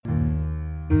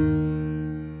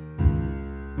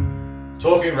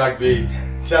Talking rugby,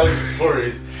 telling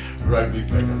stories, rugby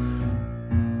pick'em.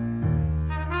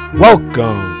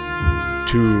 Welcome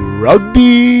to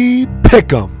Rugby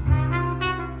Pick'em.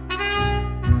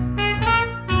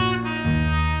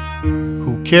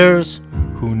 Who cares?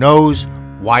 Who knows?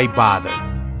 Why bother?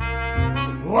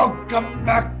 Welcome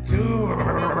back to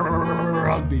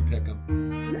Rugby Pick'em.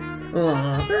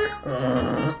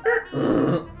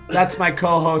 That's my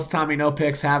co-host Tommy No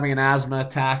Picks having an asthma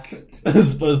attack.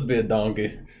 It's supposed to be a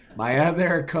donkey. My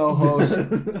other co-host,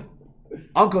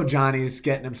 Uncle Johnny's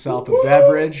getting himself a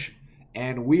beverage,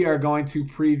 and we are going to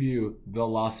preview the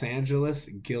Los Angeles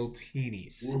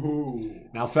Giltinis.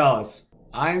 Now, fellas,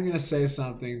 I am going to say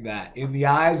something that, in the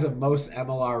eyes of most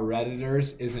MLR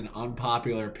Redditors, is an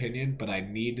unpopular opinion, but I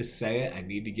need to say it. I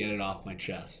need to get it off my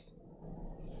chest.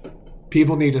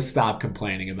 People need to stop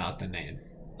complaining about the name.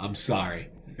 I'm sorry.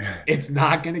 It's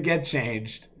not going to get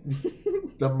changed.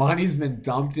 The money's been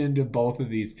dumped into both of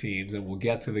these teams, and we'll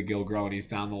get to the Gilgronis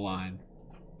down the line.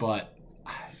 But,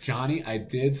 Johnny, I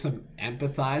did some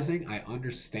empathizing. I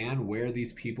understand where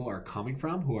these people are coming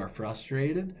from who are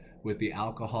frustrated with the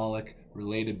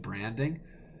alcoholic-related branding.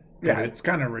 Yeah, it's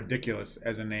kind of ridiculous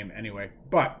as a name anyway.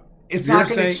 But it's not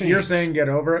going to change. You're saying get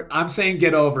over it? I'm saying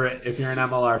get over it if you're an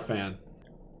MLR fan.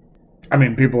 I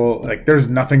mean, people, like, there's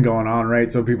nothing going on, right?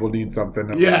 So people need something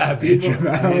to people,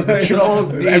 about.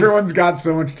 trolls Everyone's got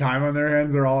so much time on their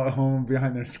hands. They're all at home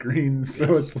behind their screens.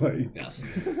 So it's like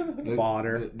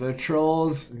fodder. The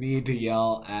trolls need to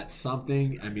yell at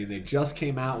something. I mean, they just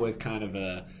came out with kind of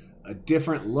a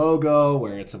different logo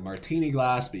where it's a martini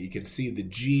glass, but you can see the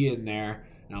G in there.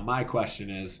 Now, my question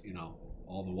is,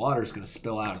 all the water's going to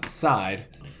spill out of the side.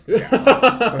 Yeah,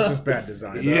 that's just bad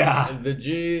design. Yeah.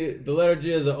 The letter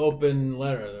G is an open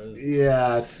letter.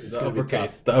 It's going to be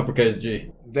tough. The uppercase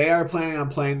G. They are planning on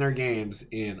playing their games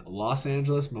in Los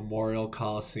Angeles Memorial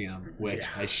Coliseum, which,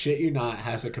 I shit you not,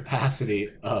 has a capacity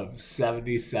of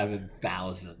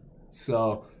 77,000.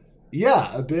 So,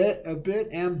 a bit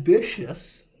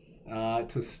ambitious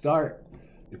to start.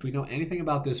 If we know anything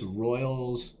about this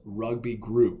Royals rugby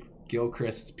group,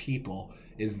 Gilchrist's people,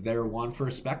 is they're one for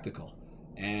a spectacle.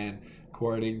 And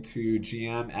according to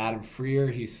GM Adam Freer,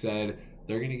 he said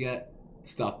they're going to get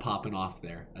stuff popping off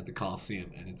there at the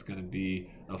Coliseum, and it's going to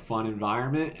be a fun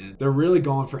environment, and they're really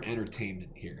going for entertainment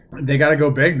here. They got to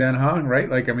go big then, huh? Right?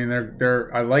 Like, I mean,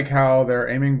 they're I like how they're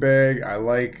aiming big. I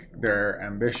like their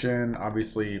ambition.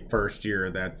 Obviously, first year,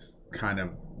 that's kind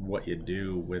of what you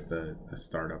do with a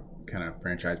startup kind of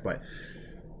franchise. But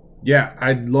yeah,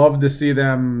 I'd love to see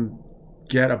them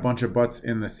get a bunch of butts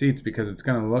in the seats because it's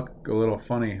going to look a little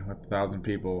funny with 1,000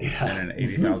 people in an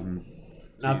 80,000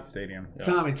 seat stadium.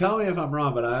 Tommy, tell me if I'm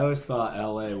wrong, but I always thought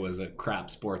LA was a crap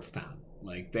sports town.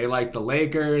 Like, they like the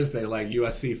Lakers, they like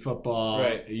USC football,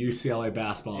 right. UCLA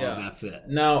basketball, and that's it.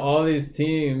 Now, all these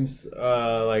teams,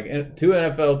 like 2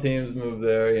 NFL teams moved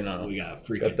there,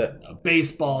 We got a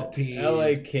baseball team.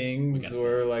 LA Kings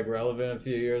were, like, relevant a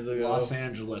few years ago. Los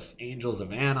Angeles Angels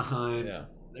of Anaheim. Yeah.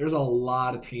 There's a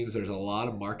lot of teams. There's a lot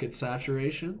of market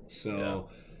saturation. So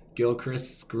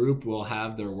Gilchrist's group will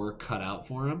have their work cut out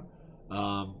for them.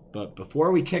 But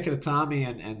before we kick it to Tommy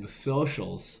and the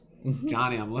socials,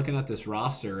 Johnny, I'm looking at this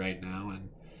roster right now. And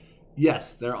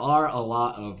yes, there are a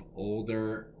lot of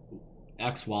older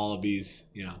ex-Wallabies,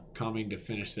 coming to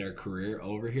finish their career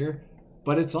over here.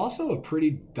 But it's also a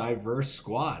pretty diverse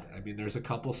squad. I mean, there's a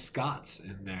couple Scots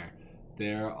in there.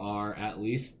 There are at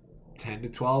least 10 to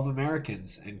 12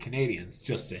 Americans and Canadians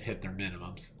just to hit their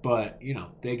minimums. But,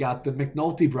 they got the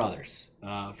McNulty brothers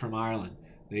from Ireland.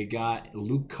 They got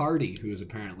Luke Carty, who is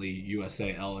apparently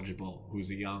USA eligible, who's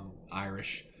a young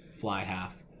Irish fly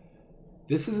half.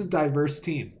 This is a diverse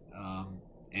team.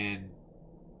 And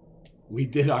we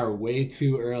did our way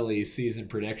too early season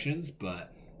predictions,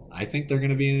 but I think they're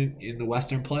going to be in the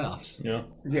Western playoffs. Yeah.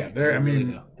 Yeah,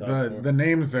 the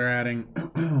names they're adding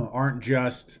aren't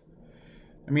just...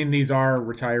 I mean, these are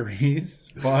retirees,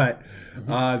 but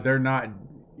they're not,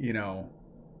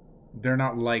 they're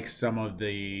not like some of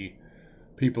the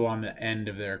people on the end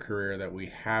of their career that we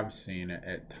have seen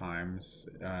at times.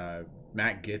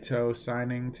 Matt Giteau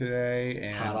signing today,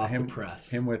 and hot off the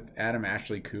press. Him with Adam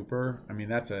Ashley Cooper. I mean,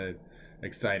 that's a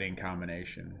exciting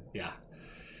combination. Yeah.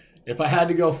 If I had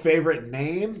to go favorite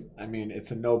name, I mean,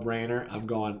 it's a no-brainer. I'm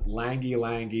going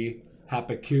Langi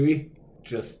Hapakui.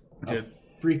 Just a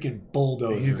freaking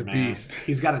bulldozer, He's a man. beast.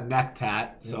 He's got a neck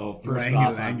tat, so first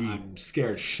off, I'm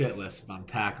scared shitless if I'm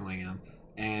tackling him.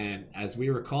 And as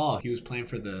we recall, he was playing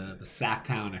for the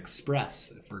Sacktown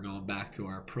Express, if we're going back to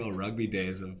our pro rugby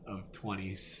days of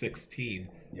 2016.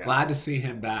 Yeah. Glad to see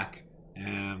him back.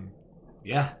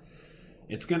 Yeah.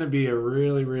 It's going to be a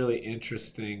really, really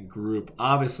interesting group.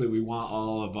 Obviously, we want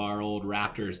all of our old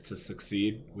Raptors to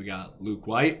succeed. We got Luke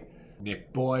White,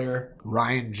 Nick Boyer,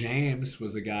 Ryan James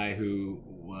was a guy who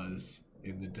was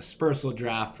in the dispersal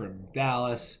draft from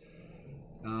Dallas.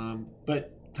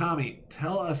 But Tommy,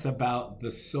 tell us about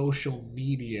the social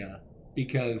media,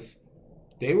 because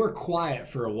they were quiet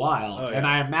for a while. Oh, yeah. And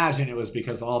I imagine it was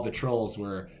because all the trolls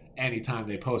were, anytime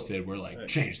they posted, were like,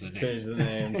 change the name. Change the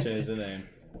name, change the name.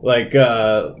 Like,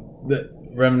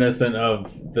 reminiscent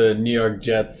of the New York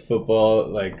Jets football,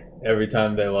 like, every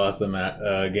time they lost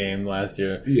a game last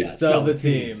year. Yeah, sell the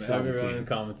team. Sell the Everyone team.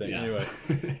 commenting. Yeah.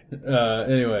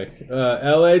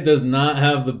 LA does not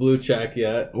have the blue check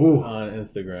yet Ooh. on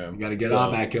Instagram. You got to get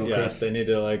on that, Gilchrist. Yes, they need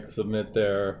to like submit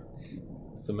their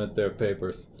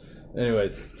papers.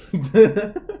 Anyways,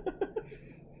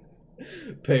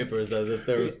 papers, as if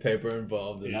there was paper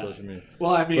involved in Yeah. social media.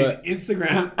 Well, I mean, But-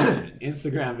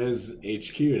 Instagram is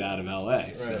HQ'd out of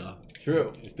LA, so Right.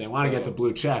 True. if they want to get the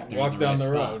blue check, they're Walk in the down right the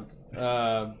spot.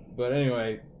 road. But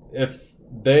anyway, if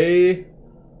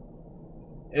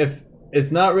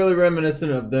it's not really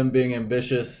reminiscent of them being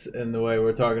ambitious in the way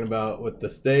we're talking about with the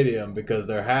stadium, because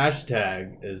their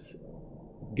hashtag is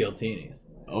Giltinis.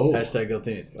 Oh, Hashtag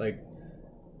Giltinis. Like,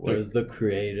 where's the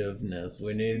creativeness?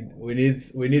 We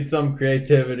need some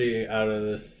creativity out of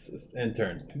this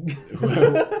intern.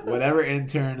 whatever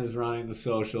intern is running the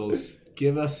socials,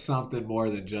 give us something more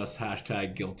than just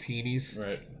hashtag Giltinis.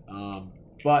 Right.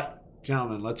 But,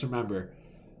 gentlemen, let's remember,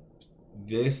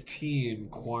 this team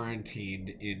quarantined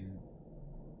in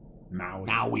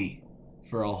Maui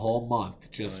for a whole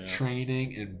month, just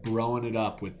training and broing it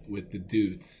up with the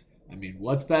dudes. I mean,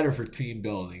 what's better for team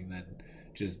building than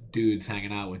just dudes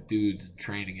hanging out with dudes and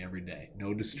training every day?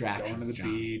 No distractions. Going to the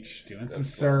John. beach, doing some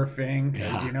surfing,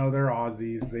 because Yeah. you know they're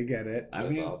Aussies. They get it. I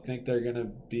That's mean, awesome. I think they're going to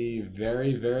be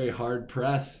very, very hard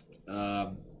pressed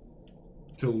to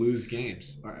lose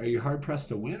games. Are you hard pressed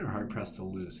to win or hard pressed to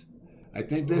lose? I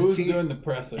think this Who's team. doing the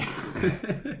pressing?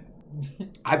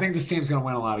 I think this team's going to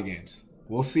win a lot of games.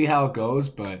 We'll see how it goes,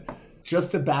 but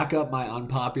just to back up my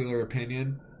unpopular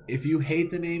opinion, if you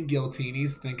hate the name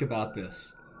Giltinis, think about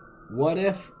this. What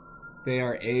if they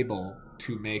are able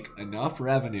to make enough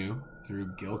revenue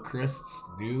through Gilchrist's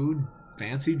new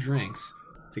fancy drinks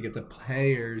to get the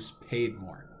players paid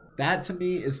more? That to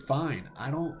me is fine. I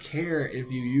don't care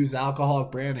if you use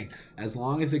alcoholic branding, as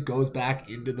long as it goes back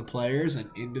into the players and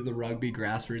into the rugby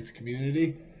grassroots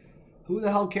community. Who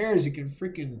the hell cares? You can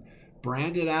freaking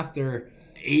brand it after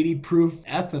 80 proof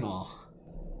ethanol.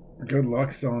 Good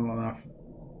luck selling enough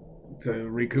to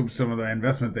recoup some of the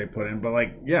investment they put in. But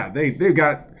like, yeah, they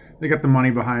got the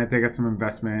money behind it. They got some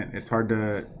investment. It's hard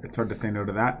to say no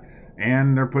to that.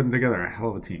 And they're putting together a hell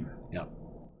of a team. Yep.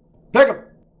 Pick 'em!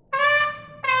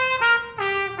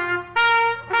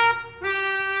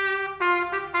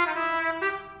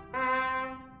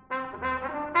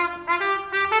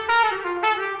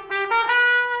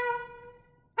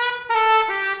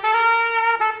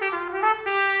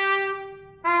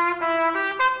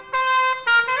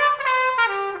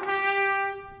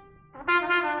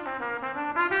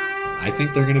 I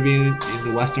think they're going to be in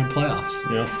the Western playoffs.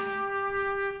 Yeah.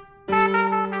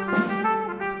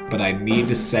 But I need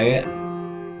to say it.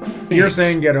 You're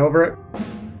saying get over it?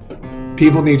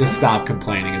 People need to stop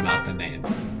complaining about the name.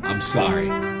 I'm sorry.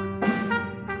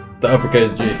 The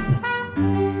uppercase G.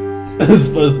 It's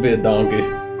supposed to be a donkey.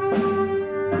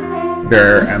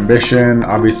 Their ambition,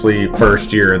 obviously,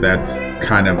 first year, that's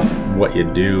kind of what you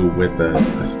do with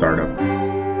a startup.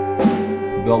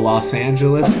 The Los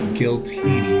Angeles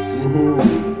Giltinis.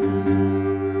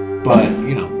 But,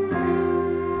 you know.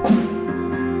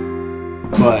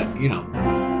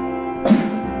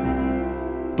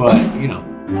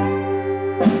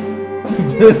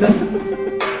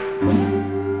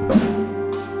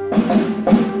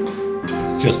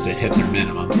 It's just to hit their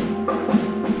minimums.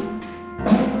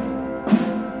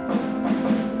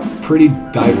 Pretty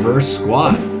diverse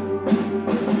squad.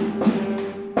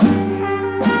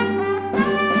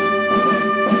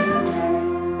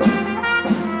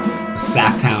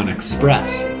 Sacktown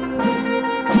Express.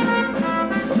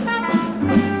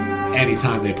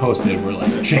 Anytime they posted, we're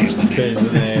like, change the name. Change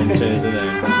the name. Change the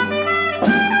name.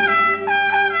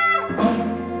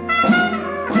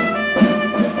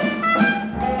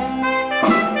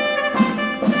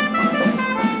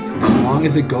 As long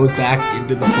as it goes back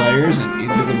into the players and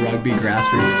into the rugby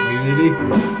grassroots community,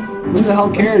 who the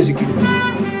hell cares? You can.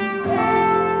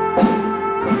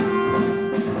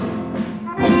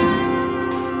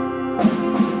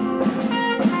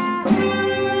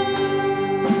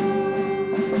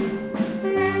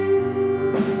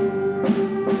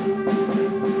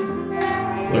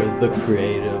 Where's the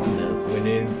creativeness?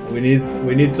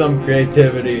 We need some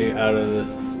creativity out of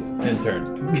this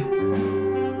intern.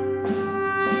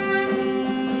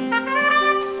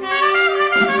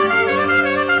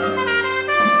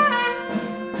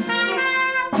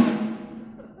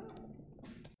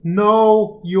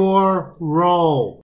 Know your role.